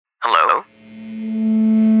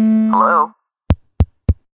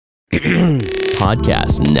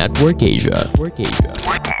Podcast Network Asia.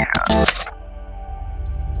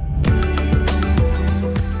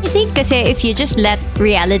 I think kasi if you just let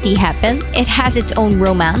reality happen, it has its own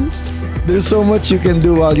romance. There's so much you can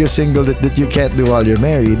do while you're single that you can't do while you're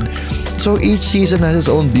married. So each season has its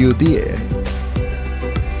own beauty.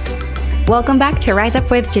 Welcome back to Rise Up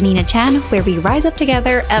with Janina Chan, where we rise up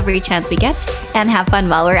together every chance we get and have fun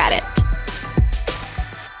while we're at it.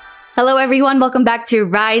 Hello, everyone. Welcome back to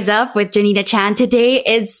Rise Up with Janina Chan. Today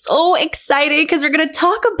is so exciting because we're going to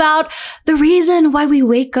talk about the reason why we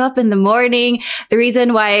wake up in the morning, the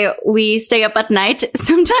reason why we stay up at night.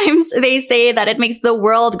 Sometimes they say that it makes the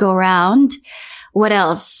world go round. What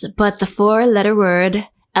else but the four-letter word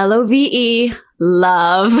LOVE,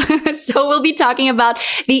 love. So we'll be talking about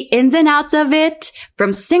the ins and outs of it,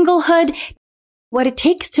 from singlehood, what it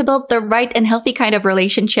takes to build the right and healthy kind of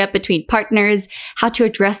relationship between partners, how to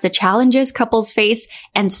address the challenges couples face,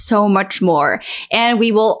 and so much more. And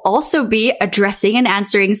we will also be addressing and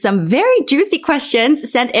answering some very juicy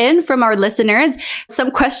questions sent in from our listeners.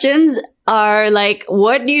 Some questions are like,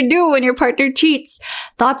 what do you do when your partner cheats?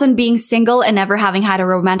 Thoughts on being single and never having had a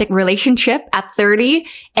romantic relationship at 30?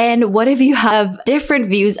 And what if you have different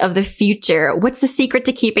views of the future? What's the secret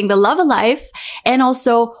to keeping the love alive? And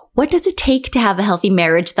also, what does it take to have a healthy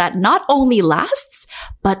marriage that not only lasts,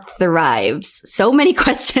 but thrives? So many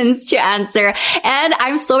questions to answer. And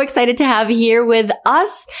I'm so excited to have here with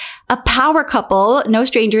us a power couple, no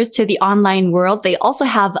strangers to the online world. They also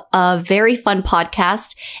have a very fun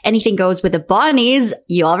podcast, Anything Goes with the Bonnies.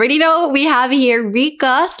 You already know we have here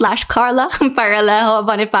Rica/Carla Paralejo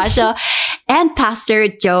Bonifacio and Pastor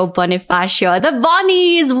Joe Bonifacio. The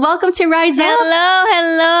Bonnies, welcome to Rise Up.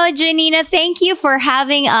 Hello, Janina. Thank you for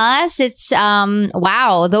having us. It's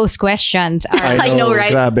wow, those questions are I know,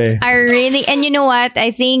 right? Grabe. Are really, and you know what?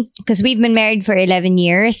 I think because we've been married for 11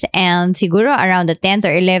 years, and siguro around the 10th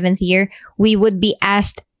or 11th year, we would be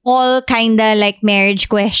asked all kinda like marriage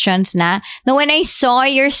questions na. Now, when I saw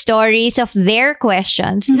your stories of their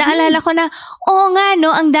questions, naalala ko na, oh nga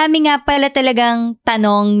no, ang dami nga pala talagang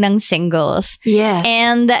tanong ng singles. Yeah.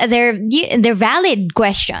 And they're valid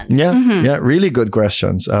questions. Yeah, yeah, really good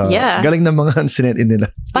questions. Yeah. Galing ng mga sinetin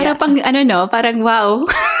nila. Parang pang, parang wow.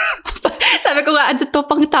 Sabi ko nga, ano to,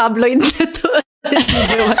 pang tabloid na to.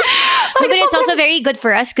 But it's also very good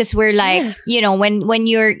for us because we're like, you know, when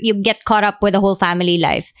you get caught up with the whole family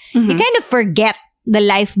life, you kind of forget the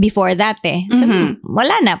life before that eh. So,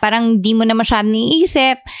 wala na. Parang di mo na masyadong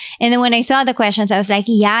iisip. And then when I saw the questions, I was like,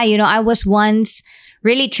 yeah, you know, I was once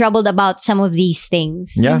really troubled about some of these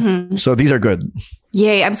things. Yeah, so these are good.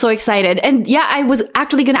 Yay, I'm so excited. And yeah, I was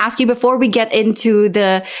actually going to ask you before we get into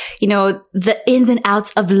the, the ins and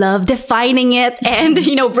outs of love, defining it and,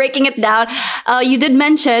 breaking it down. You did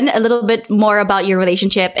mention a little bit more about your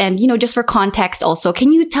relationship and, just for context also,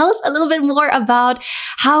 can you tell us a little bit more about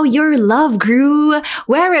how your love grew,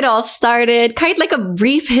 where it all started, kahit like a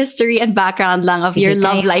brief history and background lang of your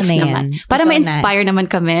love life naman. Para ma-inspire naman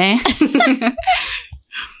kami.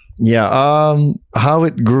 Yeah, how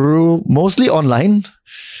it grew, mostly online.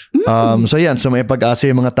 So yan, so may pag-asa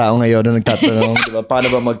yung mga tao ngayon na nagtatanong, diba,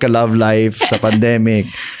 paano ba magka-love life sa pandemic?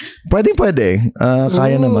 Pwede.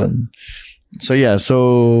 Kaya naman. So yeah,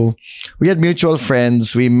 so we had mutual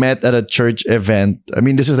friends. We met at a church event. I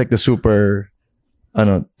mean, this is like the super,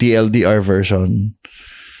 TLDR version.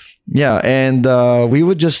 Yeah, and we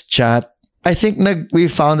would just chat. I think we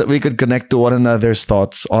found that we could connect to one another's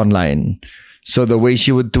thoughts online. So the way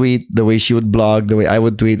she would tweet, the way she would blog, the way I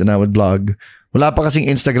would tweet and I would blog. Wala pa kasing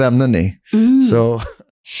Instagram nun eh. So,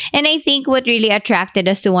 and I think what really attracted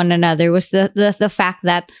us to one another was the fact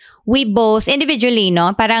that we both individually,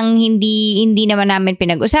 parang hindi naman namin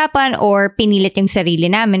pinag-usapan or pinilit yung sarili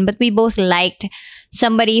namin, but we both liked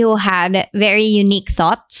somebody who had very unique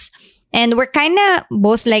thoughts. And we're kind of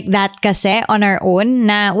both like that kasi on our own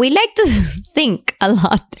na we like to think a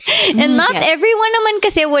lot. And not everyone naman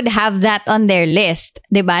kasi would have that on their list.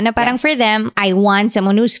 Diba? Na parang for them, I want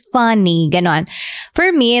someone who's funny, ganon.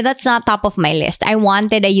 For me, that's not top of my list. I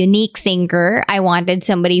wanted a unique thinker. I wanted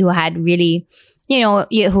somebody who had really,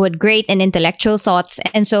 who had great and intellectual thoughts.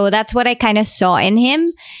 And so that's what I kind of saw in him.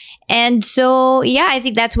 And so, yeah, I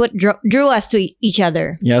think that's what drew us to each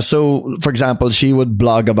other. Yeah, so for example, she would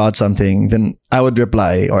blog about something, then I would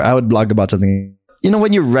reply, or I would blog about something.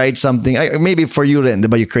 when you write something, maybe for you rin,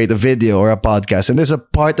 diba, you create a video or a podcast, and there's a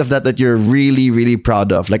part of that you're really, really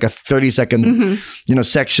proud of, like a 30-second,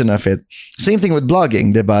 section of it. Same thing with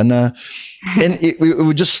blogging, diba? And we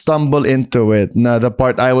would just stumble into it. Now, the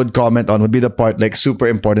part I would comment on would be the part like super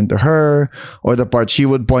important to her, or the part she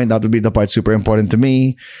would point out would be the part super important to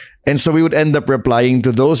me. And so we would end up replying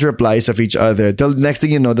to those replies of each other. Till next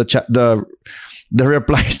thing you know, the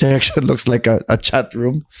reply section looks like a chat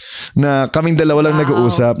room na kaming dalawa lang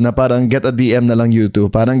nag-uusap na parang get a DM na lang you two.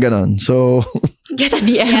 Parang ganon. So... Get a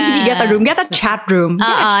DM, get a room, get a chat room.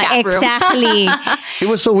 Exactly. It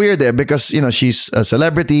was so weird there because, she's a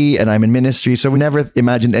celebrity and I'm in ministry. So we never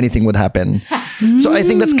imagined anything would happen. So I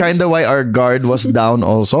think that's kind of why our guard was down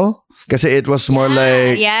also. Kasi it was more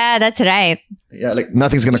like... Yeah, that's right. Yeah, like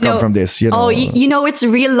nothing's gonna come from this, Oh, it's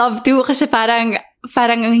real love too. Kasi parang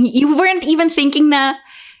you weren't even thinking na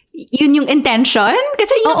yun yung intention.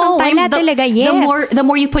 Kasi sometimes wala talaga, yes. the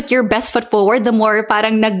more you put your best foot forward, the more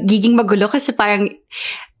parang nagiging magulo kasi parang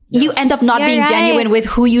you end up not being genuine with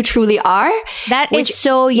who you truly are. That is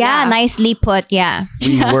so, nicely put, yeah.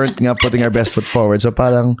 We weren't nga putting our best foot forward. So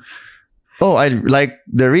parang, I like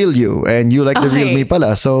the real you and you like the real me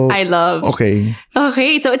pala. So, I love. Okay.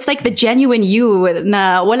 So it's like the genuine you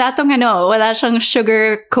na wala siyang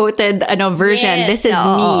sugar-coated version. Yes. This is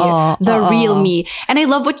me, the real me. And I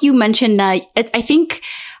love what you mentioned na I think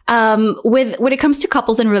when it comes to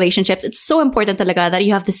couples and relationships, it's so important talaga that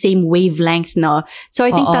you have the same wavelength, no? So I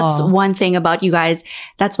think that's one thing about you guys.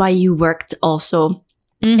 That's why you worked also.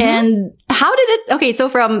 Mm-hmm. And how did it, okay, so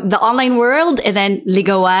from the online world and then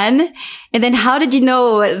ligawan, and then how did you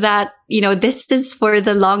know that, this is for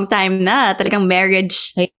the long time na, talagang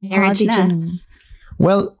marriage na?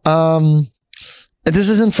 Well, this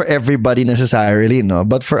isn't for everybody necessarily, no?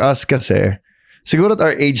 But for us kasi, siguro at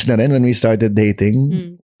our age na rin when we started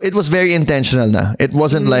dating, it was very intentional na. It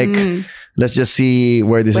wasn't like, let's just see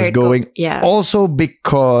where this is going. Yeah. Also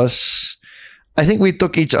because I think we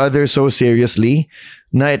took each other so seriously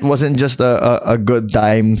na it wasn't just a good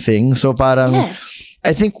time thing. So parang,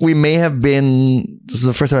 I think we may have been, this is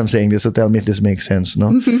the first time I'm saying this, so tell me if this makes sense,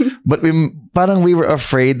 no? But we were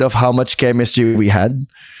afraid of how much chemistry we had.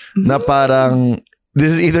 Na parang,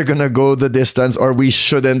 this is either gonna go the distance or we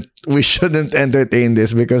shouldn't entertain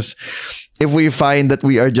this, because if we find that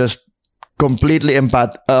we are just completely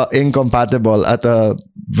incompatible at a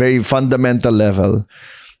very fundamental level,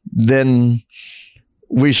 then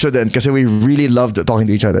we shouldn't, because we really loved talking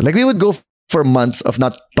to each other. Like we would go for months of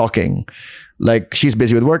not talking. Like she's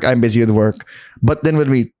busy with work, I'm busy with work. But then when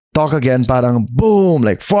we talk again, parang boom,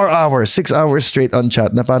 like 4 hours, 6 hours straight on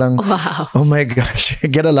chat na parang, wow. Oh my gosh,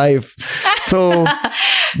 get a life. So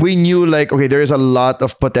we knew like, okay, there is a lot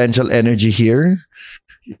of potential energy here.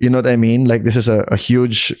 You know what I mean? Like this is a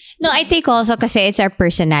huge... No, I think also kasi it's our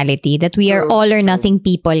personality that we are all or nothing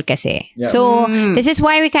people kasi. Yeah. So this is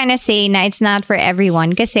why we kind of say na it's not for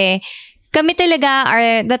everyone kasi kami talaga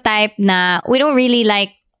are the type na we don't really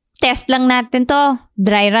like test lang natin to,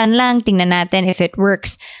 dry run lang, tingnan natin if it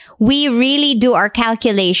works. We really do our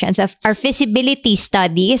calculations of our feasibility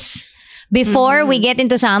studies before we get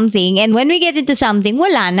into something. And when we get into something,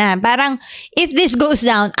 wala na. Parang, if this goes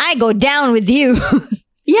down, I go down with you.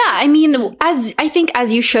 Yeah, I mean, I think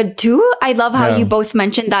as you should too. I love how you both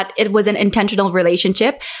mentioned that it was an intentional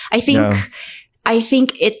relationship. I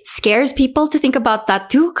think it scares people to think about that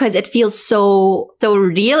too, because it feels so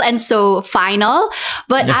real and so final.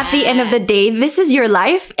 But at the end of the day, this is your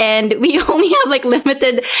life, and we only have like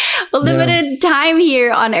limited time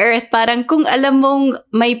here on Earth. Parang kung alam mong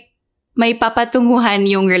may papatunguhan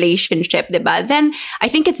yung relationship, diba? Then I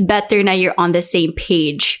think it's better na you're on the same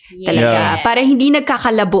page talaga. Yeah. Para hindi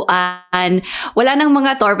nagkakalabuan. Wala nang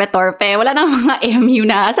mga torpe-torpe. Wala nang mga MU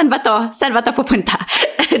na. Saan ba to pupunta?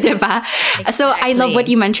 Diba? Exactly. So I love what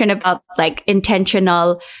you mentioned about like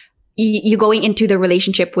intentional, you going into the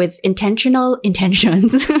relationship with intentional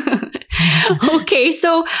intentions. Okay,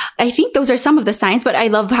 so I think those are some of the signs, but I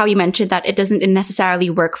love how you mentioned that it doesn't necessarily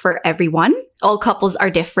work for everyone. All couples are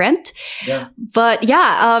different. Yeah. But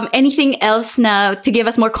anything else na to give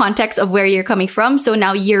us more context of where you're coming from? So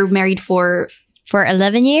now you're married for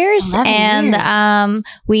 11 years. And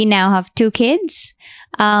we now have 2 kids.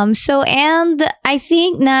 And I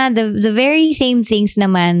think na the very same things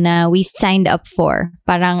naman na we signed up for,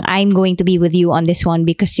 parang I'm going to be with you on this one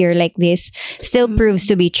because you're like this, still proves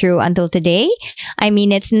to be true until today. I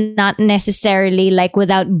mean, it's not necessarily like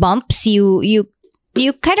without bumps, you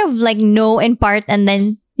kind of like know in part, and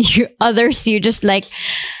then you just like,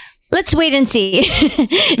 let's wait and see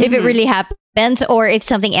if it really happens. or if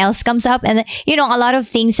something else comes up. And, you know, a lot of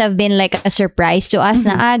things have been like a surprise to us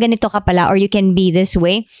na, ganito ka pala, or you can be this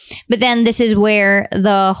way. But then this is where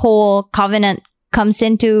the whole covenant comes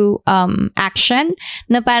into action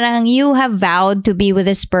na parang you have vowed to be with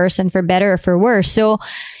this person for better or for worse. So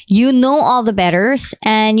you know all the betters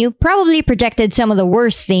and you probably projected some of the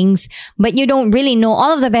worst things, but you don't really know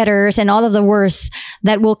all of the betters and all of the worst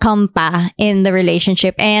that will come pa in the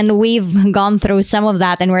relationship. And we've gone through some of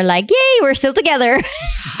that and we're like, yay, we're still together.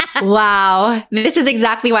 Wow. This is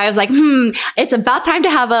exactly why I was like, it's about time to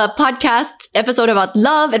have a podcast episode about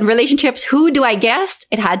love and relationships. Who do I guess?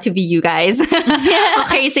 It had to be you guys.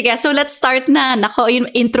 Okay, sige. So let's start na. Nako, yung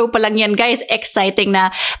intro pa lang yan, guys. Exciting na.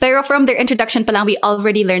 Pero from their introduction pa lang, we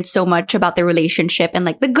already learned so much about their relationship and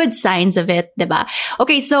like the good signs of it, diba?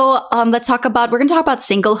 Okay, so we're going to talk about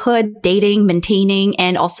singlehood, dating, maintaining,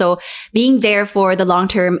 and also being there for the long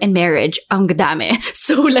term in marriage. Ang dami.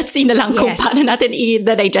 So let's see na lang kung paano natin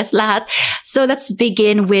i-digest lahat. So let's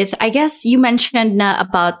begin with, I guess you mentioned na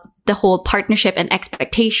about the whole partnership and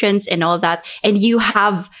expectations and all that. And you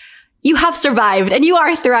have survived and you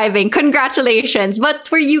are thriving. Congratulations. But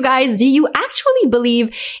for you guys, do you actually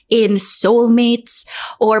believe in soulmates?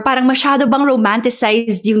 Or parang masyado bang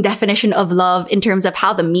romanticized yung definition of love in terms of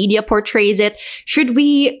how the media portrays it? Should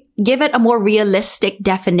we give it a more realistic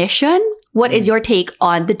definition? What is your take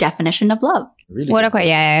on the definition of love? Really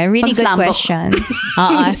really good question.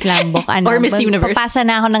 Slam book. Or Miss Universe. Papasa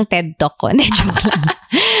na ako ng TED Talk ko. Joke lang.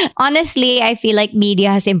 Honestly, I feel like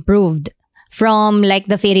media has improved from like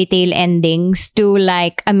the fairy tale endings to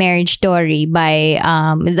like a marriage story by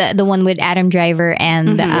the one with Adam Driver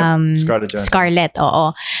and Scarlett.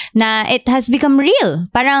 Oo. Na it has become real.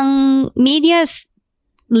 Parang media's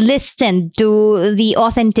listened to the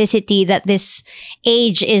authenticity that this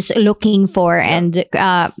age is looking for and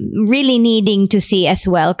really needing to see as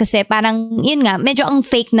well. Kasi parang, yun nga, medyo ang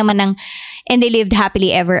fake naman ng and they lived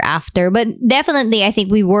happily ever after. But definitely, I think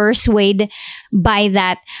we were swayed by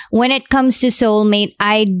that. When it comes to soulmate,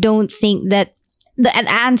 I don't think that the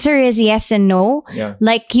answer is yes and no. Yeah.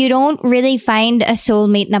 Like, you don't really find a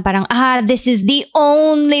soulmate na parang, this is the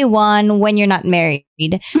only one when you're not married.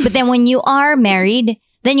 But then when you are married,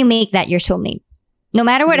 then you make that your soulmate. No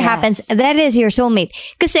matter what happens, that is your soulmate.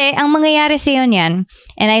 Kasi ang mangyayari sa'yo niyan,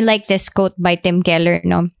 and I like this quote by Tim Keller,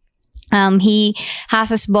 no? He has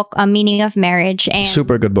this book, Meaning of Marriage. And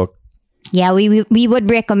super good book. yeah, we would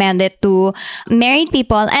recommend it to married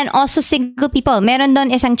people and also single people. Meron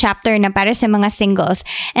doon isang chapter na para sa mga singles.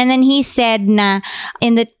 And then he said na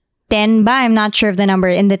in the 10 ba, I'm not sure of the number,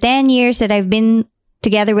 in the 10 years that I've been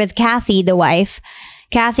together with Kathy, the wife,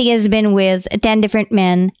 Kathy has been with 10 different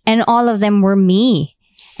men and all of them were me.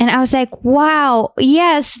 And I was like, wow,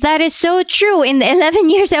 yes, that is so true. In the 11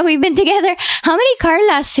 years that we've been together, how many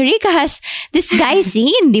Carlas, Rika has this guy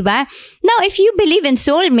seen, di ba? Now, if you believe in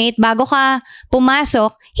soulmate, bago ka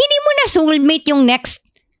pumasok, hindi mo na soulmate yung next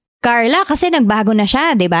Carla kasi nagbago na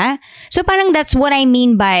siya, di ba? So parang that's what I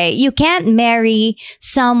mean by you can't marry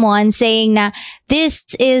someone saying na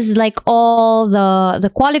this is like all the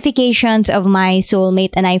qualifications of my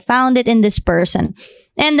soulmate and I found it in this person.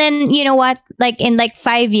 And then, you know what? Like, in like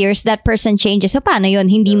 5 years, that person changes. So, paano yun?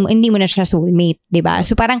 Hindi mo na siya soulmate, diba?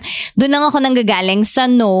 So, parang, doon lang ako nanggagaling sa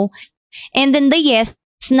no. And then the yes,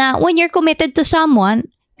 na when you're committed to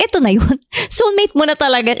someone, eto na yun. Soulmate mo na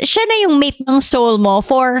talaga. Siya na yung mate ng soul mo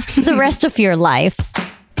for the rest of your life.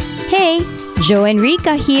 Hey, Joe and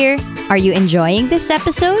Rika here. Are you enjoying this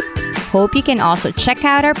episode? Hope you can also check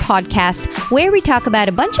out our podcast where we talk about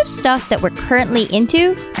a bunch of stuff that we're currently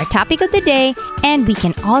into, our topic of the day, and we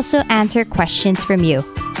can also answer questions from you.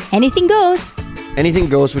 Anything goes. Anything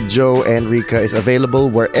Goes with Joe and Rika is available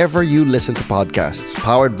wherever you listen to podcasts,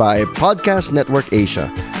 powered by Podcast Network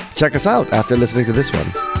Asia. Check us out after listening to this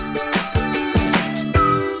one.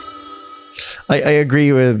 I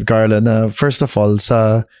agree with Carla na first of all,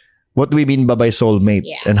 sa what do we mean by soulmate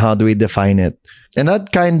and how do we define it? And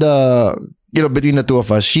that kind of, between the two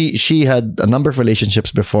of us, she had a number of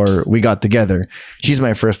relationships before we got together. She's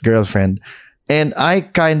my first girlfriend. And I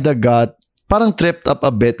kind of got parang tripped up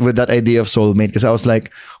a bit with that idea of soulmate because I was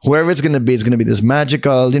like, whoever it's going to be this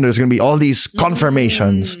magical, there's going to be all these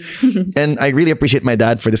confirmations. And I really appreciate my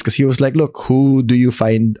dad for this because he was like, look, who do you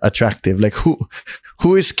find attractive? Like,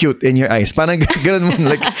 who is cute in your eyes? Parang ganun mo,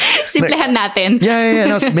 like, simplehan natin. Yeah.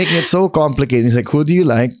 And I was making it so complicated. He's like, who do you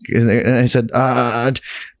like? And I said, and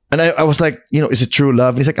I was like, is it true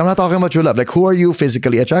love? And he's like, I'm not talking about true love. Like, who are you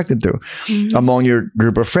physically attracted to among your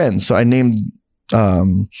group of friends? So I named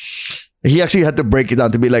He actually had to break it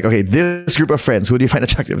down to be like, okay, this group of friends, who do you find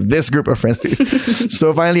attractive? This group of friends.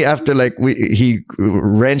 So finally, after like he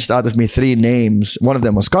wrenched out of me 3 names. One of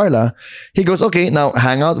them was Carla. He goes, okay, now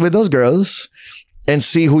hang out with those girls and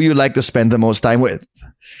see who you like to spend the most time with.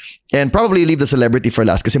 And probably leave the celebrity for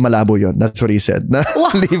last kasi malabo yun. That's what he said.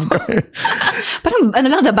 Leave Carla. Parang ano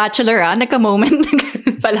lang, The Bachelor, nagka-moment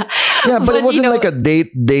pala. Yeah, but it wasn't like a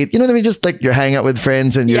date. You know what I mean? Just like you're hanging out with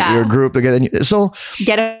friends and your group together. So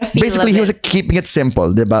get a feel basically, of he was keeping it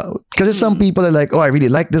simple, diba? Because some people are like, oh, I really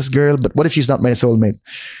like this girl, but what if she's not my soulmate?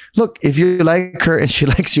 Look, if you like her and she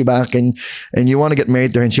likes you back and you want to get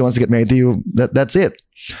married to her and she wants to get married to you, that's it.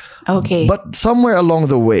 Okay. But somewhere along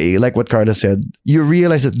the way, like what Carla said, you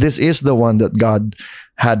realize that this is the one that God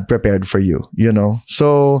had prepared for you, you know?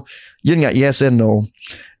 So, yun nga, yes and no.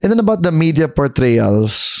 And then about the media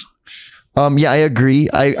portrayals, I agree.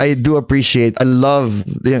 I do appreciate, I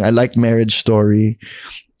like Marriage Story.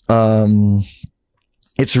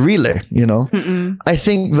 It's real, you know? Mm-mm. I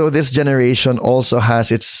think though this generation also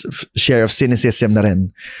has its share of cynicism na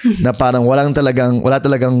rin. Na parang wala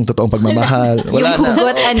talagang totoong pagmamahal. Wala yung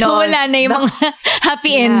hugot, na. Wala na yung mga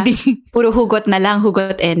happy ending. Puro hugot na lang,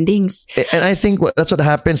 hugot endings. And I think that's what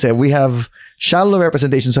happens. We have shallow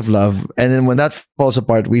representations of love. And then when that falls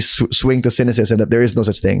apart, we swing to cynicism that there is no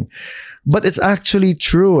such thing. But it's actually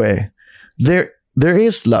true. There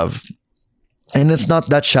is love. And it's not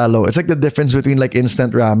that shallow. It's like the difference between like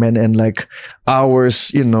instant ramen and like hours,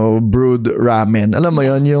 brewed ramen. Alam mo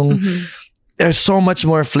yun, there's so much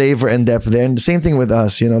more flavor and depth there. And the same thing with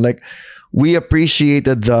us, like we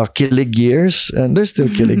appreciated the kilig years and there's still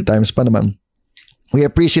kilig times pa naman. We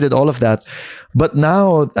appreciated all of that. But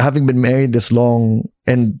now, having been married this long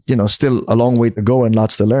and, still a long way to go and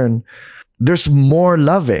lots to learn, there's more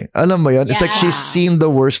love. Alam mo yun? It's like she's seen the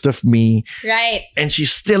worst of me. Right. And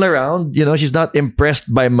she's still around. She's not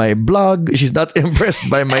impressed by my blog. She's not impressed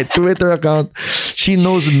by my Twitter account. She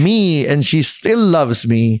knows me and she still loves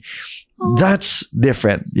me. That's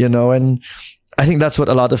different, And I think that's what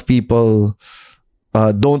a lot of people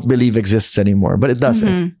don't believe exists anymore. But it does.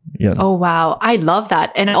 Yeah. Oh, wow. I love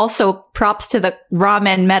that. And also, props to the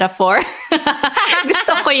ramen metaphor.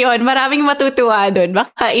 Gusto ko yun. Maraming matutuwa dun.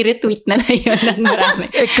 Baka i-retweet na yun ng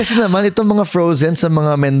marami. Kasi naman, itong mga frozen sa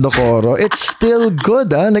mga Mendocoro, it's still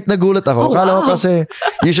good, Like, nagulat ako. Kala ko kasi,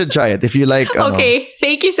 you should try it if you like. Okay.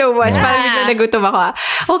 Thank you so much. Parang bigla nagutom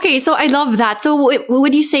ako. Okay. So, I love that. So,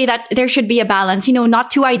 would you say that there should be a balance?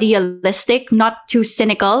 Not too idealistic, not too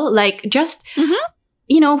cynical, like just,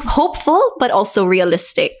 hopeful, but also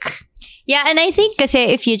realistic. Yeah, and I think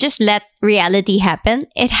kasi if you just let reality happen,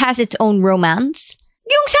 it has its own romance.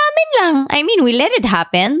 Yung sa amin lang. I mean, we let it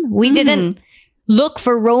happen. We didn't look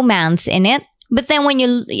for romance in it. But then when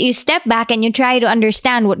you step back and you try to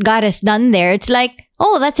understand what God has done there, it's like,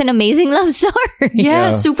 oh, that's an amazing love story.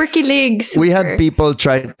 Yeah, super kilig. Super. We had people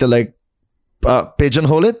try to like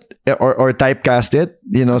pigeonhole it or typecast it,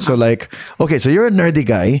 so like, okay, so you're a nerdy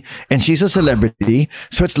guy and she's a celebrity,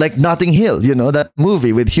 so it's like Notting Hill, that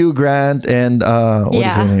movie with Hugh Grant and what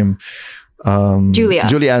is her name? Julia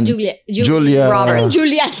Roberts.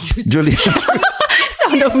 Julia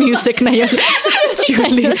Sound of Music na yun.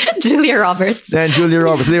 Julia Roberts. And Julia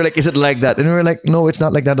Roberts. So they were like, is it like that? And we were like, no, it's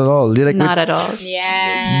not like that at all. You're like, not at all.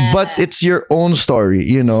 Yeah. But it's your own story,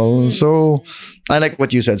 So I like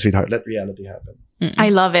what you said, sweetheart. Let reality happen. I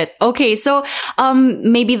love it. Okay, so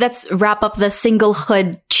maybe let's wrap up the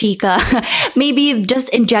singlehood chica. Maybe just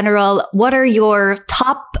in general, what are your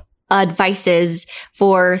top advices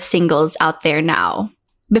for singles out there now?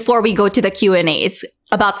 Before we go to the Q&As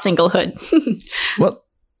about singlehood. Well,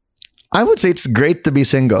 I would say it's great to be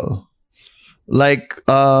single. Like,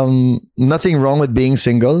 nothing wrong with being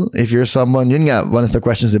single. If you're someone, yun nga, one of the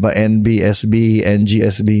questions about NBSB,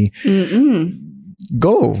 NGSB.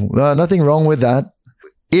 Go. Nothing wrong with that.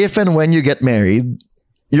 If and when you get married,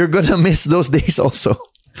 you're gonna miss those days also.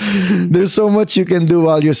 There's so much you can do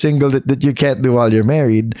while you're single that you can't do while you're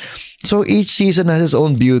married. So each season has its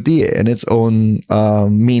own beauty and its own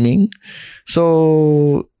meaning.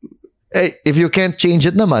 So if you can't change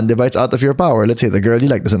it naman, diba, it's out of your power. Let's say the girl you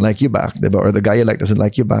like doesn't like you back, diba? Or the guy you like doesn't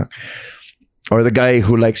like you back. Or the guy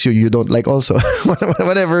who likes you don't like also.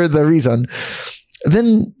 Whatever the reason.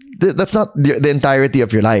 Then that's not the entirety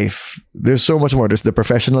of your life. There's so much more. There's the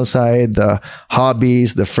professional side, the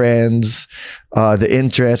hobbies, the friends, the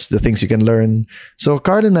interests, the things you can learn. So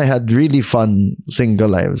Carl and I had really fun single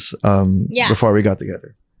lives before we got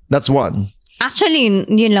together. That's one. Actually,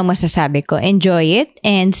 yun lang masasabi ko. Enjoy it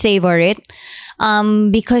and savor it.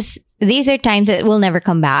 Because these are times that will never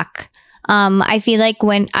come back. I feel like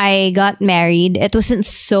when I got married, it wasn't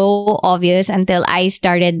so obvious until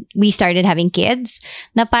we started having kids.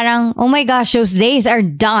 Na parang, oh my gosh, those days are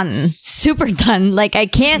done. Super done. Like, I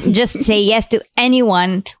can't just say yes to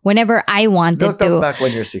anyone whenever I wanted They'll to. come back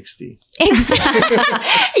when you're 60. Exactly.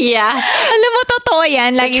 Yeah. Alam mo, totoo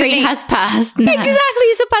yan. The Like, train has passed. exactly.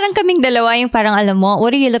 So parang kaming dalawa yung parang alam mo,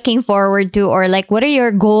 what are you looking forward to? Or like, what are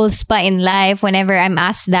your goals pa in life? Whenever I'm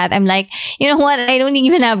asked that, I'm like, you know what? I don't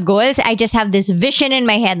even have goals. I just have this vision in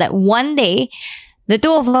my head that one day, the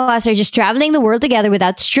two of us are just traveling the world together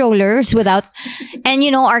without strollers, and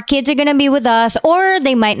you know, our kids are gonna be with us, or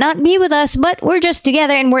they might not be with us, but we're just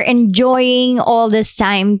together and we're enjoying all this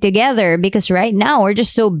time together because right now we're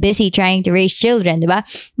just so busy trying to raise children, diba?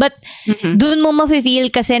 But dun mo mafe-feel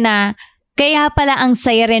kasi na kaya pala ang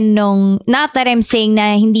saya rin nung, not that I'm saying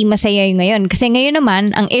na hindi masaya yung ngayon. Kasi ngayon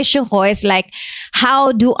naman, ang issue ko is like,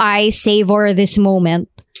 how do I savor this moment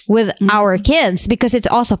with our kids? Because it's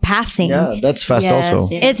also passing. Yeah, that's fast also.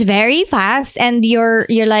 Yes. It's very fast and you're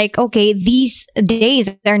like, okay, these days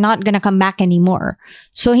they're not gonna come back anymore.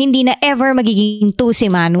 So hindi na ever magiging 2 si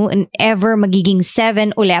Manu and ever magiging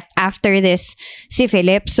 7 ulit after this si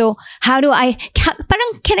Philip. So how do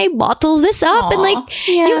parang can I bottle this up? And like,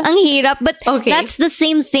 yeah. yung ang hirap. But Okay. that's the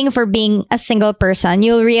same thing for being a single person.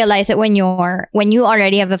 You'll realize it when you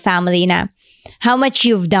already have a family na how much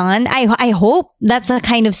you've done. I hope that's a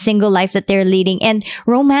kind of single life that they're leading. And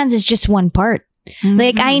romance is just one part.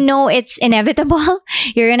 Like, I know it's inevitable.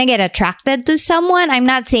 You're gonna get attracted to someone. I'm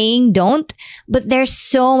not saying don't, but there's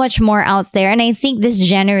so much more out there. And I think this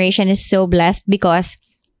generation is so blessed because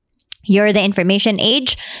you're the information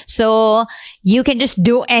age. So you can just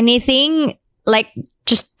do anything, like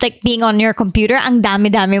just like being on your computer. Ang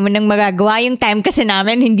dami-dami mo nang magagawa. Yung time kasi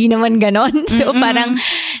namin, hindi naman ganon. So parang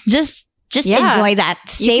just Yeah. enjoy that.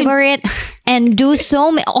 Savor it and do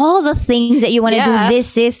all the things that you want to Yeah. do.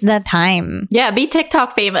 This is the time. Yeah, be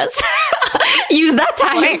TikTok famous. Use that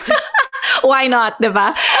time. Why not,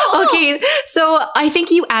 diba? Okay, so I think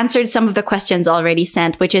you answered some of the questions already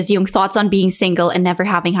sent, which is yung thoughts on being single and never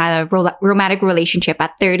having had a romantic relationship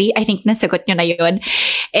at 30. I think nasagot nyo na yun.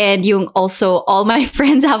 And yung also, all my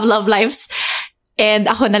friends have love lives. And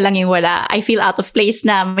ako na lang yung wala. I feel out of place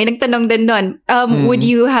na. May nagtanong din nun. Would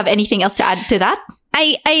you have anything else to add to that?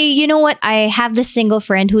 You know what? I have this single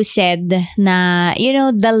friend who said na, you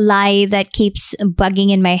know, the lie that keeps bugging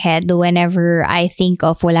in my head whenever I think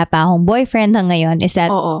of wala pa akong boyfriend ngayon is that,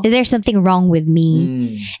 is there something wrong with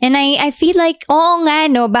me? And I feel like, oo nga,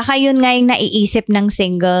 no, baka yun nga yung naiisip ng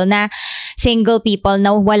single people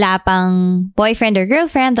na wala pang boyfriend or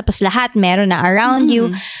girlfriend, tapos lahat meron na around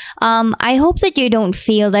you. I hope that you don't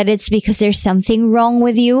feel that it's because there's something wrong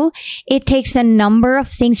with you. It takes a number of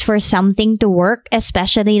things for something to work,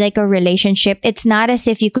 especially like a relationship. It's not as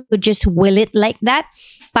if you could just will it like that.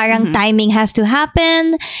 Parang timing has to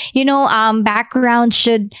happen. You know, background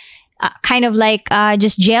should kind of like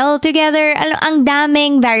just gel together. Ang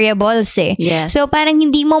daming variables eh. Yes. So parang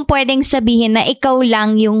hindi mo pwedeng sabihin na ikaw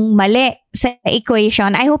lang yung mali sa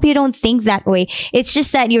equation. I hope you don't think that way. It's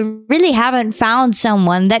just that you really haven't found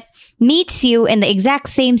someone that meets you in the exact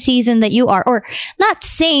same season that you are. Or not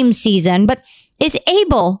same season, but is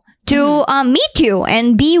able to meet you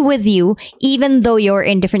and be with you even though you're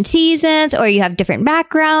in different seasons or you have different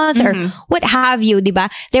backgrounds or what have you, diba?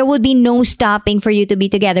 There would be no stopping for you to be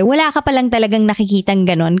together. Wala ka palang talagang nakikitang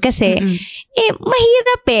ganon kasi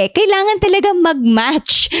mahirap eh. Kailangan talaga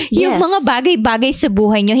mag-match yung Yes. mga bagay-bagay sa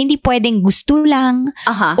buhay nyo. Hindi pwedeng gusto lang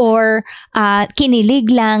or kinilig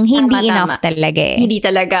lang. Hindi Tama, enough tama. talaga eh. Hindi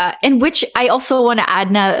talaga. And which I also want to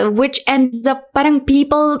add na, which ends up parang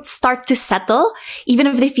people start to settle even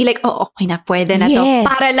if they feel like, oh, okay na, pwede na to. Yes.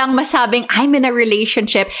 Para lang masabing, I'm in a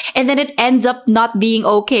relationship. And then it ends up not being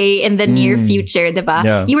okay in the near future, diba?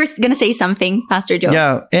 Yeah. You were gonna say something, Pastor Joe.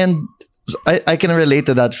 Yeah, and I can relate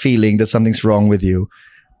to that feeling that something's wrong with you.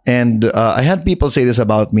 And I had people say this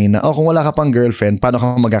about me na, kung wala ka pang girlfriend, paano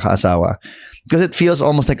ka magkakaasawa? Because it feels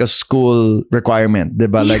almost like a school requirement,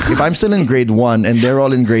 diba? Like, if I'm still in grade 1 and they're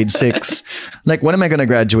all in grade 6, like, when am I going to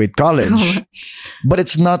graduate college? But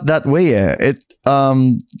it's not that way. It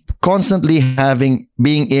constantly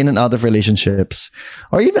being in and out of relationships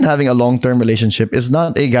or even having a long-term relationship is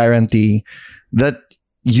not a guarantee that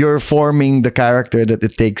you're forming the character that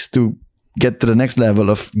it takes to get to the next level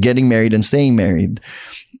of getting married and staying married.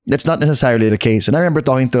 That's not necessarily the case. And I remember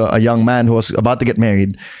talking to a young man who was about to get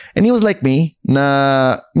married and he was like me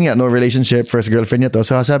na no relationship, first girlfriend niya to.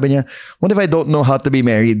 So sabi niya, what if I don't know how to be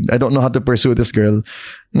married? I don't know how to pursue this girl.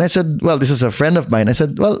 And I said, well, this is a friend of mine. I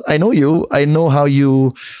said, well, I know you. I know how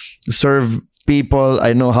you serve people.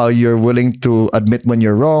 I know how you're willing to admit when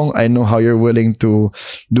you're wrong. I know how you're willing to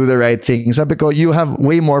do the right thing. Sabi ko, you have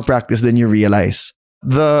way more practice than you realize.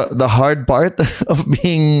 The hard part of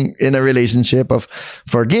being in a relationship, of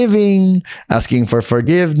forgiving, asking for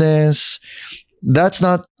forgiveness, that's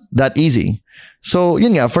not that easy. So,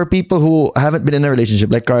 yun nga, for people who haven't been in a relationship,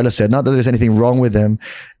 like Carla said, not that there's anything wrong with them.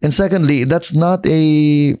 And secondly, that's not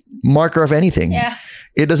a marker of anything. Yeah.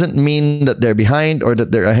 It doesn't mean that they're behind or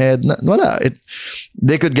that they're ahead. Wala.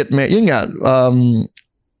 They could get married. Yun nga,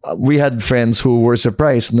 we had friends who were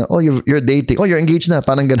surprised na, oh, you're dating. Oh, you're engaged na.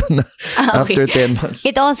 Parang ganun na after 10 months.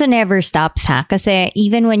 It also never stops, ha? Kasi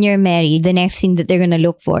even when you're married, the next thing that they're gonna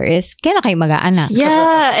look for is, kailan kayo mag-aanak?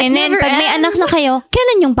 Yeah. And then, pag may anak na kayo,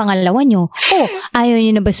 kailan yung pangalawa nyo? Oh, ayaw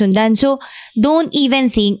nyo na ba sundan? So, don't even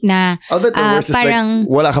think na I'll bet the worst is parang, like,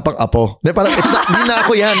 wala ka pang apo. Parang, di na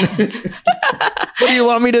ako yan. What do you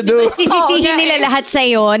want me to do? sisisihin nila lahat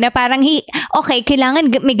sa'yo na parang, okay, kailangan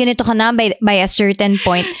may ganito ka na by a certain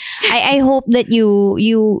point. I hope that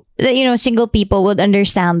single people would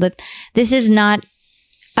understand that this is not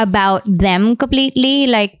about them completely.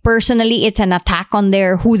 Like, personally, it's an attack on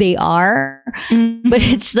who they are. Mm-hmm. But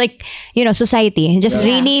it's like, society. Just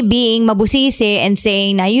really being mabusisi and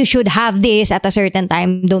saying na you should have this at a certain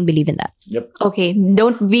time. Don't believe in that. Yep. Okay,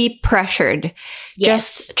 don't be pressured. Yes.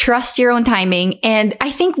 Just trust your own timing. And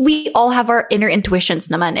I think we all have our inner intuitions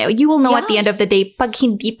naman. You will know at the end of the day, pag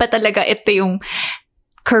hindi pa talaga ito yung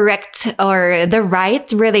correct or the right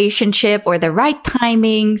relationship or the right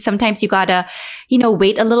timing. Sometimes you gotta,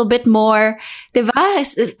 wait a little bit more. Diba?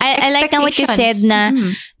 I like na what you said na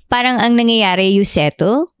parang ang nangyayari, you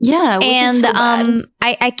settle. Yeah, which and is so bad.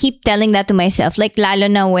 I keep telling that to myself. Like, lalo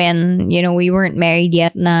na when, we weren't married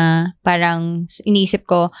yet, na parang inisip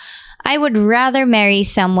ko, I would rather marry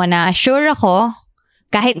someone na sure ako,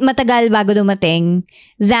 kahit matagal bago dumating,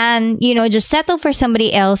 than, just settle for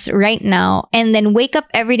somebody else right now and then wake up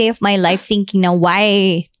every day of my life thinking, now,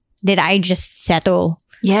 why did I just settle?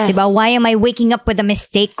 Yes. Diba? Why am I waking up with a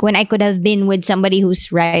mistake when I could have been with somebody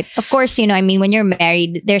who's right? Of course, when you're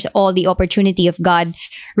married, there's all the opportunity of God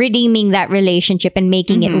redeeming that relationship and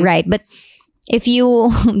making it right. But if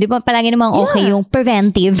you, di ba palagi namang okay yung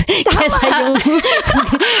preventive. Kesa yung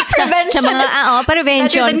Prevention sa mga,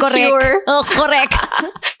 prevention, correct. Cure. Oh, correct.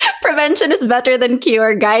 Prevention is better than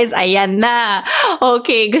cure, guys. Ayan na.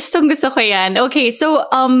 Okay, gustong-gusto ko yan. Okay, so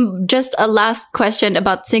just a last question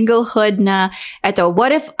about singlehood na eto,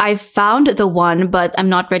 what if I found the one but I'm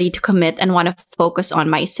not ready to commit and want to focus on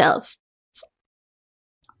myself?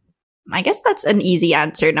 I guess that's an easy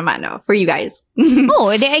answer naman, no, for you guys.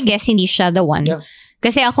 I guess hindi siya the one. Yeah.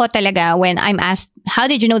 Kasi ako talaga, when I'm asked, how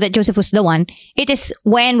did you know that Joseph was the one? It is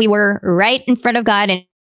when we were right in front of God and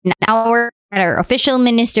our official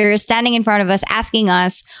minister standing in front of us asking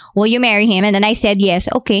us, will you marry him? And then I said yes.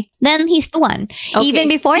 Okay, then he's the one. Okay. Even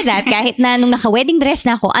before that, kahit na nung naka-wedding dress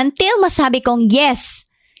na ako, until masabi kong yes,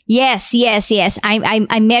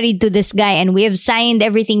 I'm married to this guy and we have signed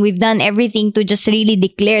everything, we've done everything to just really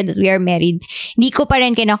declare that we are married. Hindi ko pa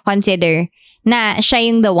rin kino-consider na siya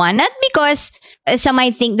yung the one. Not because some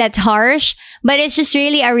might think that's harsh, but it's just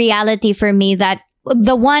really a reality for me that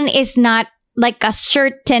the one is not like a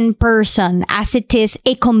certain person as it is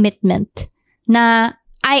a commitment. Na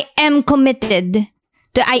I am committed.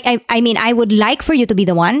 I mean, I would like for you to be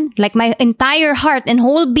the one. Like, my entire heart and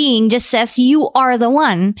whole being just says you are the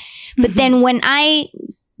one. But then when I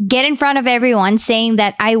get in front of everyone saying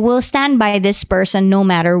that I will stand by this person no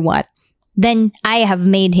matter what, then I have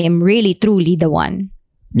made him really, truly the one.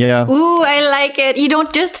 Yeah. Ooh, I like it. You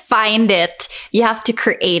don't just find it. You have to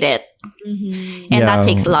create it. Mm-hmm. And that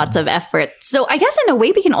takes lots of effort. So I guess in a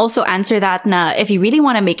way we can also answer that na if you really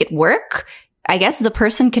want to make it work, I guess the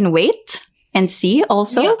person can wait and see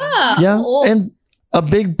also. Yeah. And a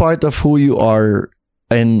big part of who you are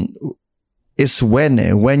is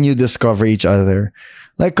when you discover each other.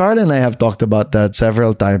 Like Carla and I have talked about that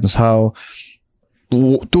several times, how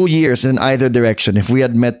 2 years in either direction, if we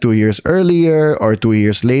had met 2 years earlier or 2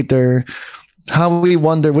 years later, how we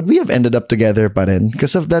wonder, would we have ended up together pa rin?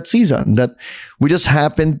 Because of that season, that we just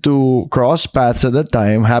happened to cross paths at that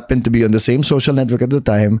time, happened to be on the same social network at the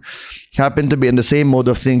time, happened to be in the same mode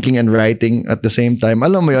of thinking and writing at the same time.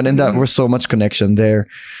 Alam mo yun, and that was so much connection there.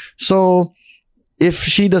 So if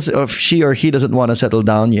she or he doesn't want to settle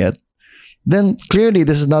down yet, then clearly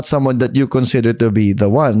this is not someone that you consider to be the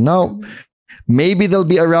one. Now, maybe they'll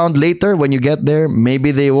be around later when you get there.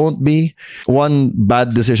 Maybe they won't be. One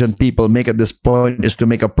bad decision people make at this point is to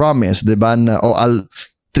make a promise. Diba? Na,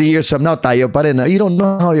 3 years from now, tayo pa rin. You don't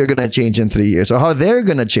know how you're gonna change in 3 years or how they're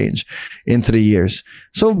gonna change in 3 years.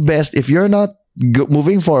 So best, if you're not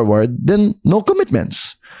moving forward, then no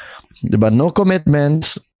commitments. Diba? No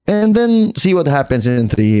commitments, and then see what happens in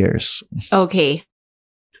 3 years. Okay.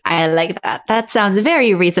 I like that. That sounds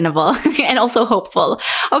very reasonable and also hopeful.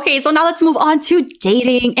 Okay, so now let's move on to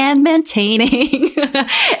dating and maintaining.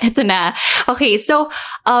 Ito na. Okay, so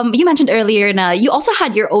you mentioned earlier na you also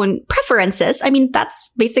had your own preferences. I mean, that's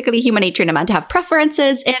basically human nature naman to have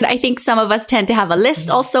preferences. And I think some of us tend to have a list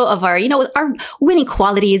also of our, our winning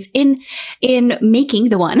qualities in making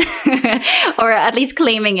the one or at least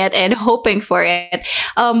claiming it and hoping for it.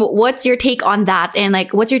 What's your take on that? And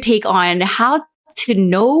like, what's your take on how to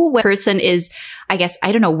know what person is, I guess,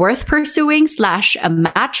 I don't know, worth pursuing / a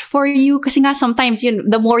match for you? Kasi nga sometimes,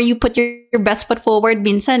 the more you put your best foot forward,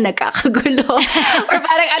 minsan nagkakagulo. Or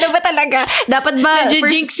parang ano ba talaga? Dapat ba?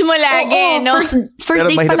 Jinx mo lagi, no? First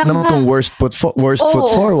date pa lang naman kung worst foot forward.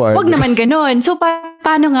 Wag naman ganon. So,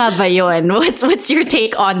 paano nga ba yun? What's your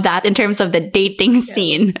take on that in terms of the dating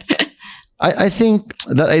scene? I think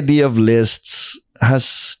that idea of lists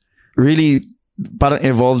has really parang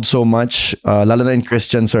evolved so much, lalo na in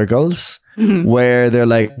Christian circles, where they're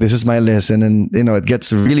like, this is my list, and then it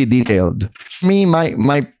gets really detailed. For me,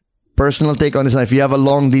 my personal take on this, if you have a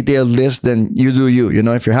long detailed list, then you do you.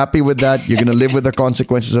 If you're happy with that, you're gonna live with the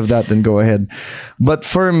consequences of that, then go ahead. But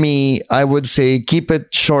for me, I would say keep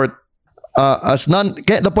it short.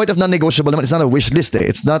 The point of non-negotiable, it's not a wish list.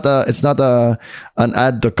 It's not an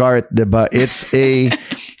add to cart, diba? It's a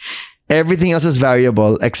everything else is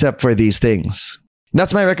variable except for these things.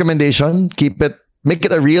 That's my recommendation. Make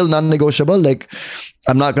it a real non-negotiable. Like,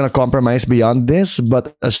 I'm not going to compromise beyond this,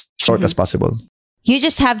 but as short as possible. You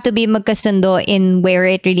just have to be magkasundo in where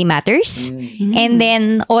it really matters. And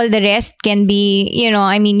then all the rest can be,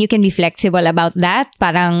 you can be flexible about that.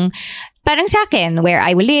 Parang sa akin, where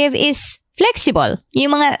I will live is flexible.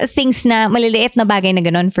 Yung mga things na maliliit na bagay na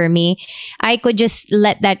ganun for me, I could just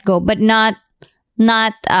let that go, but not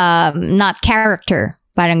character.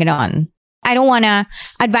 Parang ganon. I don't want to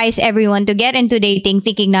advise everyone to get into dating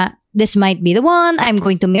thinking na this might be the one, I'm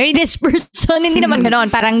going to marry this person. Hindi naman ganon.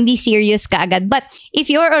 Parang hindi serious ka agad. But if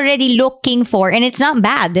you're already looking for, and it's not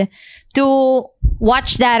bad to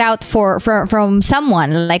watch that out from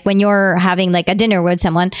someone, like when you're having like a dinner with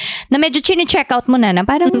someone na medyo chine-check out mo na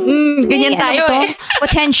parang ganyan tayo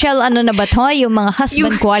potential na ba to, yung mga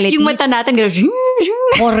husband qualities, yung mata natin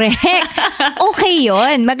correct. Okay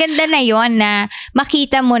yun, maganda na yun na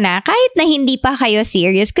makita mo na kahit na hindi pa kayo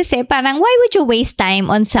serious, kasi parang why would you waste time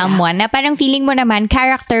on someone na parang feeling mo naman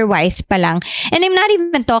character wise pa lang. And I'm not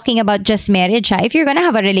even talking about just marriage. If you're gonna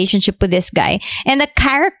have a relationship with this guy and the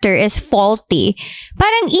character is faulty,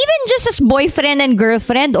 parang even just as boyfriend and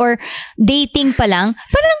girlfriend or dating pa lang,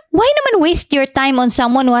 parang why naman waste your time on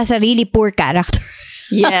someone who has a really poor character?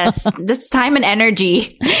 Yes, that's time and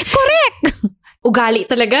energy. Correct. Ugali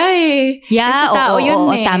talaga eh. Yeah, tao yun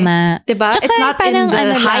eh. Tama. Diba? Tsaka it's not in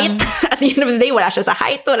the height. Lang. At the end of the day, wala siya sa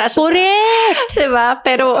height. Wala siya correct. Diba?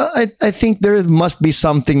 Pero I think there must be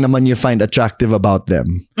something naman you find attractive about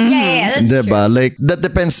them. Yeah, that's diba? true. Like, that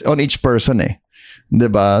depends on each person eh.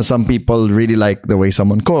 Diba? Some people really like the way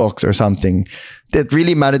someone cooks or something. It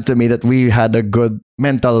really mattered to me that we had a good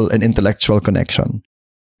mental and intellectual connection.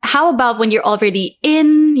 How about when you're already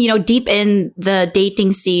in, deep in the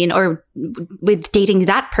dating scene or with dating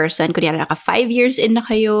that person? Kunyari naka 5 years in na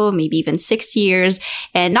kayo, maybe even 6 years,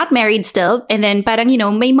 and not married still. And then parang,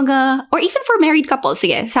 may mga, or even for married couples,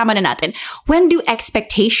 sige, sama na natin. When do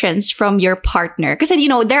expectations from your partner, kasi,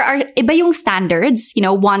 there are iba yung standards,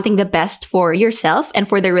 wanting the best for yourself and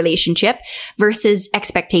for the relationship versus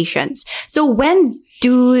expectations. So when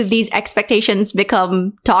do these expectations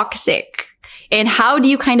become toxic? And how do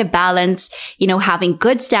you kind of balance, having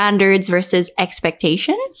good standards versus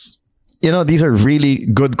expectations? These are really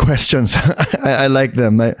good questions. I like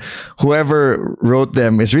them. Whoever wrote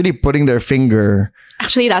them is really putting their finger.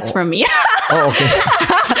 Actually, that's from me. Oh, okay.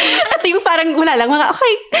 Ito yung parang wala lang.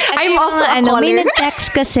 Okay, I'm also a caller. May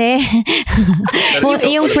nag-text kasi.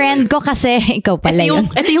 yung friend ko kasi. Ikaw pala yun.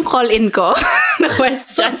 Ito yung call-in ko na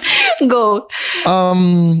question. Go.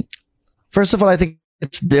 First of all, I think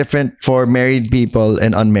it's different for married people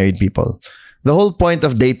and unmarried people. The whole point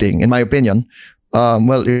of dating, in my opinion,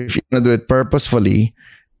 if you're going to do it purposefully,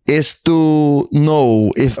 is to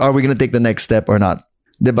know if are we going to take the next step or not.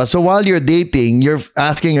 Diba? So while you're dating, you're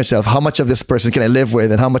asking yourself, how much of this person can I live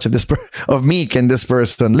with, and how much of of me can this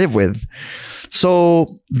person live with?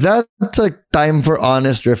 So that's a time for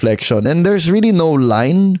honest reflection. And there's really no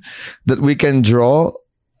line that we can draw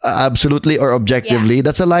absolutely or objectively. Yeah.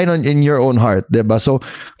 That's a line in your own heart, diba? So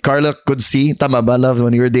Carla could see, tama ba, love,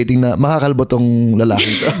 when you were dating na makakalbo tong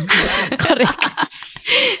lalaki. Correct.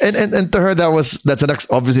 And to her, that's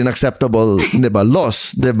obviously an acceptable, diba,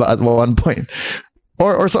 loss, diba, at one point.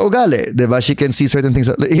 Or sa ugali, diba? She can see certain things.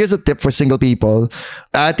 Here's a tip for single people.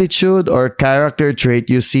 Attitude or character trait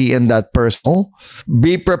you see in that person,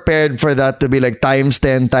 be prepared for that to be like times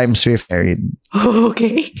 10 times 50 married.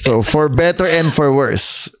 Okay. So for better and for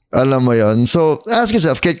worse. Alam mo yon. So ask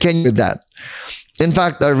yourself, can you do that? In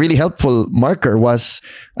fact, a really helpful marker was,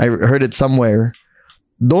 I heard it somewhere,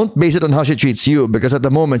 don't base it on how she treats you, because at the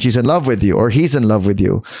moment she's in love with you or he's in love with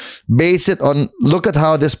you. Base it on, look at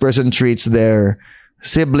how this person treats their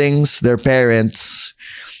siblings, their parents,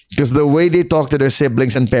 because the way they talk to their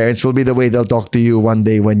siblings and parents will be the way they'll talk to you one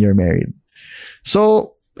day when you're married.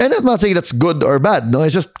 So, and I'm not saying that's good or bad, no,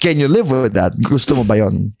 it's just, can you live with that? Gusto mo ba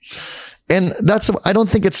yun? And I don't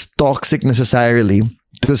think it's toxic necessarily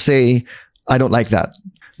to say, I don't like that.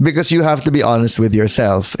 Because you have to be honest with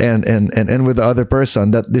yourself and with the other person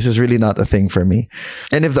that this is really not a thing for me.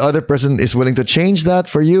 And if the other person is willing to change that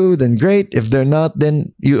for you, then great. If they're not,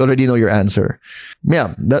 then you already know your answer.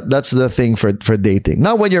 Yeah, that's the thing for dating.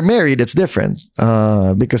 Now, when you're married, it's different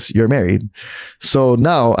because you're married. So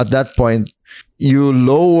now, at that point, you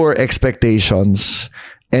lower expectations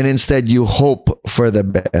and instead you hope for the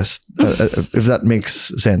best, if that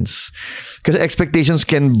makes sense. Because expectations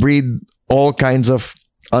can breed all kinds of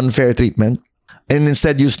unfair treatment, and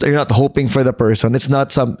instead you're not hoping for the person. It's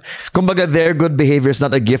not kumbaga, their good behavior is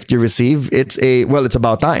not a gift you receive. It's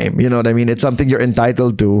about time. You know what I mean? It's something you're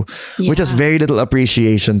entitled to, which has very little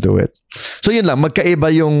appreciation to it. So yun lang,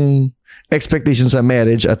 magkaiba yung expectations sa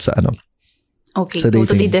marriage at sa ano. Okay, sa dating.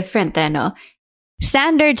 totally different then, no?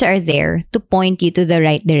 Standards are there to point you to the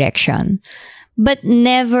right direction. But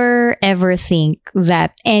never ever think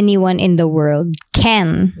that anyone in the world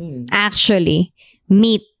can actually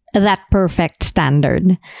meet that perfect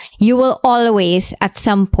standard. You will always, at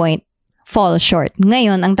some point, fall short.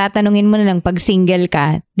 Ngayon, ang tatanungin mo na lang pag single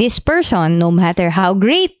ka, this person, no matter how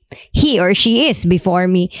great he or she is before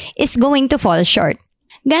me, is going to fall short.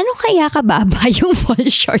 Gano'n kaya kababa yung fall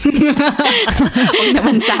short? Huwag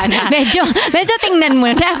naman sana. medyo tingnan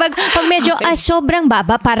mo na. Pag medyo sobrang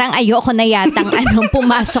baba, parang ayoko na yatang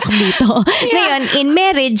pumasok dito. Ngayon, in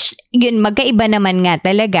marriage, yun, magkaiba naman nga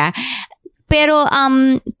talaga. Pero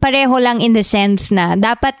pareho lang in the sense na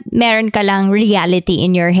dapat meron ka lang reality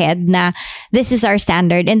in your head na this is our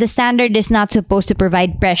standard, and the standard is not supposed to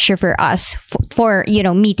provide pressure for us for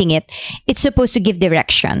meeting it. It's supposed to give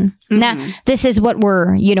direction. Na this is what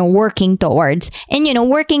we're working towards. And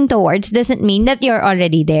working towards doesn't mean that you're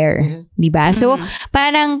already there. Diba? So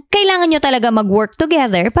parang kailangan nyo talaga mag-work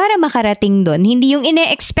together para makarating doon. Hindi yung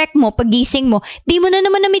ine-expect mo pagising mo, di mo na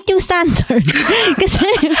naman na-meet yung standard. Kasi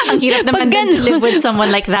ang hirap naman din to live with someone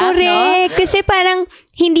like that. Correct. No? Kasi parang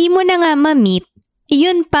hindi mo na nga ma-meet,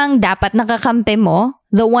 yun pang dapat nakakampi mo.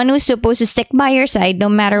 The one who's supposed to stick by your side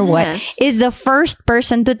no matter what is the first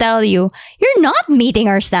person to tell you, you're not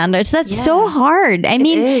meeting our standards. That's so hard. I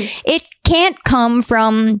mean, it can't come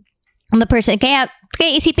from the person. Kaya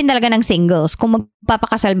isipin talaga ng singles kung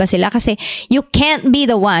magpapakasal ba sila, kasi you can't be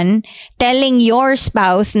the one telling your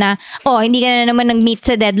spouse na, hindi ka na naman nag-meet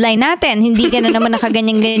sa deadline natin, hindi ka na naman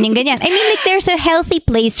nakaganyan. I mean, like, there's a healthy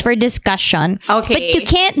place for discussion. Okay. But you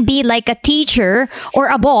can't be like a teacher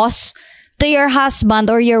or a boss to your husband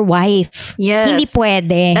or your wife. Yes. Hindi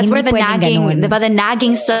pwede. That's hindi where the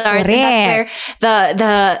nagging starts. Correct. And that's where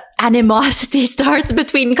the animosity starts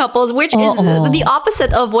between couples, which is the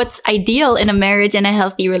opposite of what's ideal in a marriage and a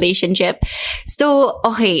healthy relationship. So,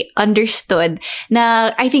 okay, understood.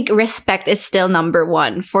 Na I think respect is still number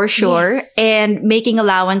one for sure. Yes. And making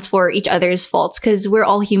allowance for each other's faults, because we're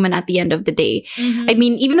all human at the end of the day. I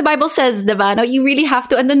mean, even the Bible says, diba, no, you really have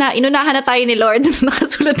to, inunahan na tayo ni Lord,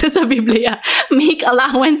 nakasulat na sa Biblia, make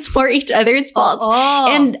allowance for each other's faults.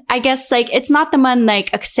 And I guess, like, it's not naman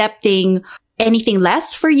like accepting anything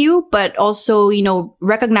less for you, but also,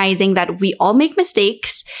 recognizing that we all make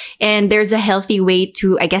mistakes and there's a healthy way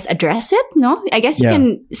to, I guess, address it, no? I guess you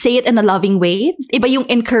can say it in a loving way. Iba yung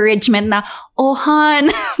encouragement na, Han,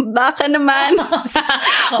 baka naman,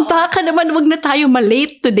 wag na tayo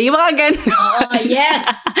malate today. Mga ganun. Yes.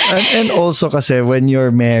 And also kasi when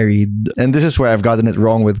you're married, and this is where I've gotten it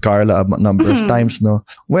wrong with Carla a number of times, no?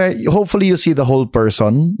 Where hopefully you see the whole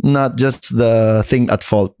person, not just the thing at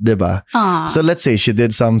fault, diba? So let's say she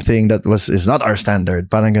did something that is not our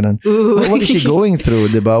standard. Parang ganun. What is she going through,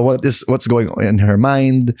 diba? What's going on in her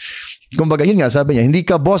mind? Kumbaga, yun nga, sabi niya, hindi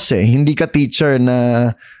ka boss hindi ka teacher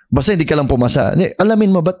na basta hindi ka lang pumasa.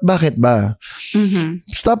 Alamin mo, bakit ba?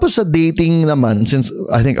 Tapos sa dating naman, since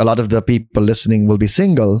I think a lot of the people listening will be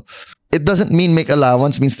single, it doesn't mean make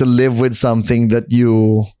allowance means to live with something that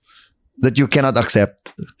you that you cannot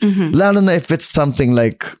accept. Mhm. Lalo na if it's something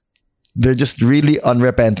like they're just really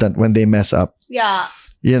unrepentant when they mess up. Yeah.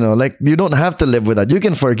 You know, like you don't have to live with that. You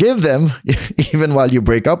can forgive them even while you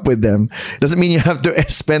break up with them. Doesn't mean you have to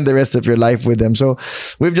spend the rest of your life with them. So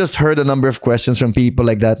we've just heard a number of questions from people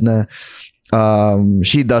like that. Na,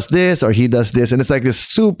 she does this or he does this, and it's like this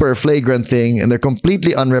super flagrant thing, and they're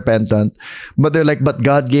completely unrepentant. But they're like, but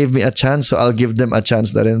God gave me a chance, so I'll give them a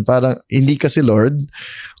chance na rin. Parang hindi kasi Lord,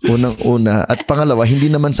 unang-una. At pangalawa, hindi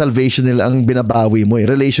naman salvation nila ang binabawi mo.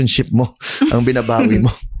 Relationship mo ang binabawi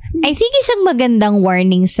mo. I think isang magandang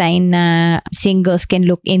warning sign na singles can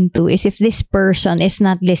look into is if this person is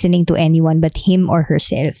not listening to anyone but him or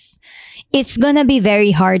herself. It's gonna be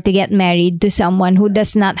very hard to get married to someone who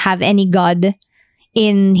does not have any God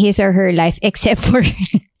in his or her life except for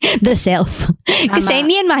the self. Kasi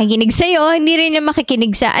hindi yan makikinig sa'yo, hindi rin yan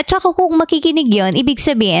makikinig sa... At saka kung makikinig yon, ibig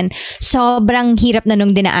sabihin, sobrang hirap na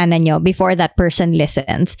nung dinaanan nyo before that person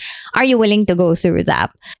listens. Are you willing to go through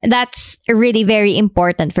that? That's really very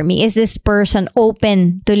important for me. Is this person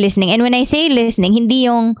open to listening? And when I say listening, hindi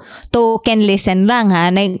yung token listen lang ha,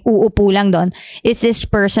 na uupo lang doon. Is this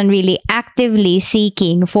person really actively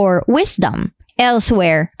seeking for wisdom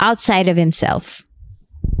elsewhere outside of himself?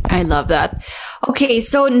 I love that. Okay,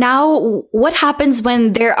 so now what happens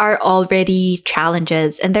when there are already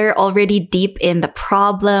challenges and they're already deep in the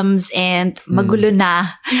problems and magulo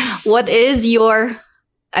na? What is your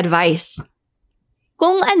advice?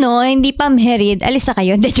 Kung hindi pa married, alis na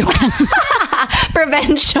kayo. De, joke lang.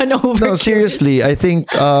 Prevention over. No, seriously, I think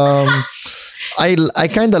I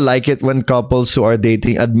kind of like it when couples who are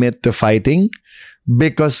dating admit to fighting.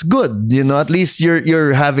 Because good, you know, at least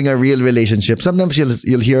you're having a real relationship. Sometimes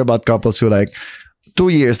you'll hear about couples who like 2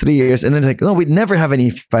 years, 3 years, and then like, no, we never have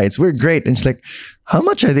any fights. We're great. And it's like, how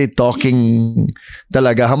much are they talking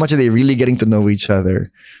talaga? How much are they really getting to know each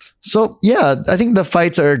other? So yeah, I think the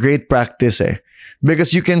fights are a great practice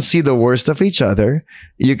because you can see the worst of each other.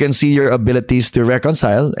 You can see your abilities to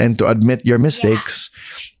reconcile and to admit your mistakes.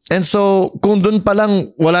 And so, kung dun pa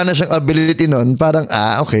lang wala na siyang ability nun, parang,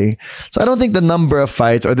 okay. So, I don't think the number of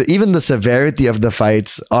fights or even the severity of the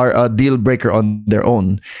fights are a deal breaker on their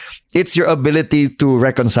own. It's your ability to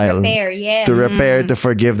reconcile, to repair, to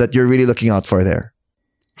forgive that you're really looking out for there.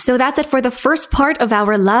 So that's it for the first part of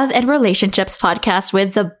our Love and Relationships podcast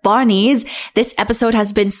with the Bonnies. This episode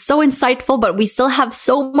has been so insightful, but we still have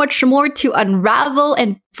so much more to unravel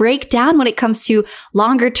and break down when it comes to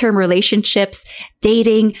longer term relationships,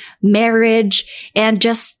 dating, marriage, and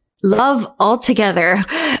just love altogether.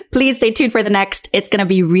 Please stay tuned for the next. It's going to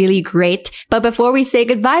be really great. But before we say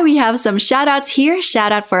goodbye, we have some shout outs here.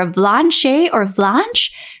 Shout out for Blanche or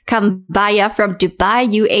Blanche Kambaya from Dubai,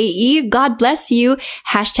 UAE. God bless you.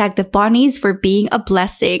 Hashtag the Bonnies for being a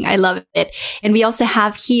blessing. I love it. And we also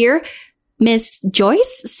have here Miss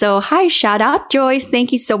Joyce. So hi, shout out Joyce.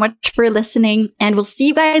 Thank you so much for listening. And we'll see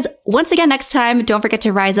you guys once again next time. Don't forget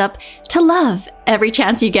to rise up to love every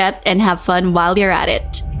chance you get and have fun while you're at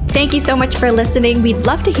it. Thank you so much for listening. We'd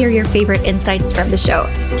love to hear your favorite insights from the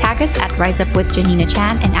show. Tag us at Rise Up with Janina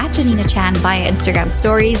Chan and at Janina Chan via Instagram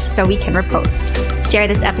stories so we can repost. Share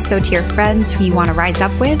this episode to your friends who you want to rise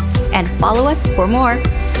up with and follow us for more.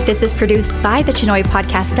 This is produced by the Chinoy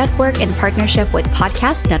Podcast Network in partnership with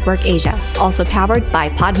Podcast Network Asia. Also powered by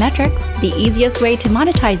Podmetrics, the easiest way to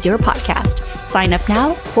monetize your podcast. Sign up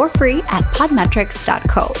now for free at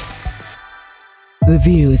podmetrics.co. The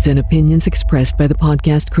views and opinions expressed by the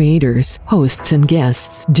podcast creators, hosts, and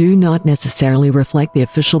guests do not necessarily reflect the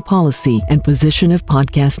official policy and position of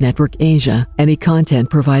Podcast Network Asia. Any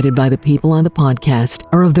content provided by the people on the podcast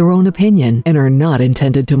are of their own opinion and are not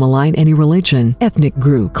intended to malign any religion, ethnic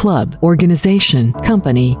group, club, organization,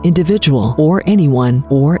 company, individual, or anyone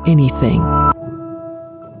or anything.